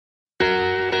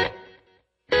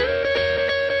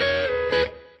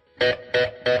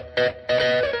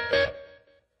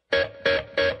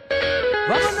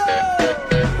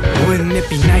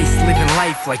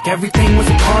off like everything was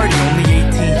a party. Only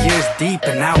 18 years deep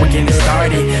and now we're getting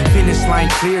started. Finish line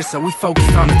clear, so we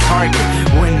focused on the target.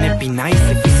 Wouldn't it be nice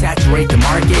if we saturate the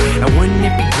market? And wouldn't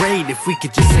it be great if we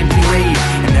could just simply rage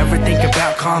and never think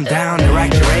about calm down or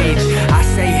act your age? I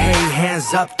say hey,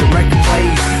 hands up, the record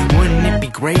plays. Wouldn't it be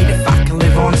great if I can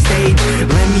live on stage?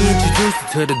 Let me introduce you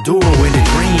to the duo with a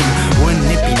dream. Wouldn't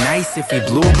it be nice if we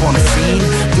blew up on a scene?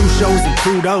 Do shows in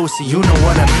Pluto, so you know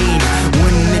what I mean.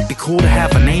 Wouldn't it be cool to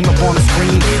have a name up on the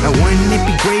screen? And wouldn't it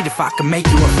be great if I could make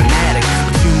you a fanatic?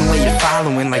 Accumulate a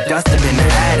following like dust up in the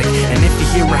attic. And if you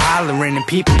hear her hollering and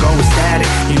people go ecstatic,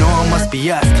 you know it must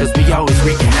be us, cause we always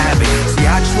wreaking havoc. See,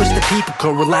 I just wish that people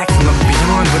could relax and look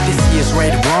beyond what this year's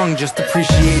right or wrong. Just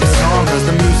appreciate a song, cause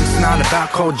the music's not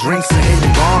about cold drinks and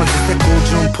hitting bonds. It's that cool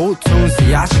June pool tune, so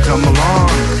y'all should come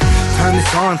along. Turn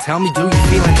this on, tell me, do you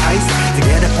feel enticed to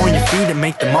get up on your feet and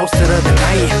make the most of the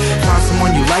night? Find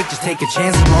someone you like, just take a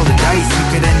chance and roll the dice. You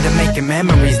could end up making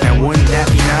memories, now wouldn't that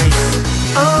be nice?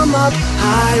 I'm up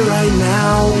high right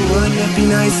now. Wouldn't it be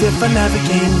nice if I never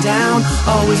came down?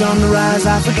 Always on the rise,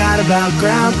 I forgot about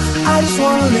ground. I just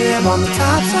wanna live on the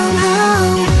top somehow.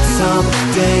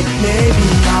 Someday, maybe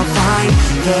I'll find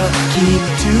the key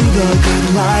to the good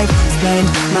life. Spend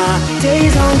my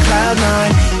days on cloud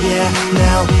nine. Yeah,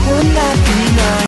 now wouldn't that be nice?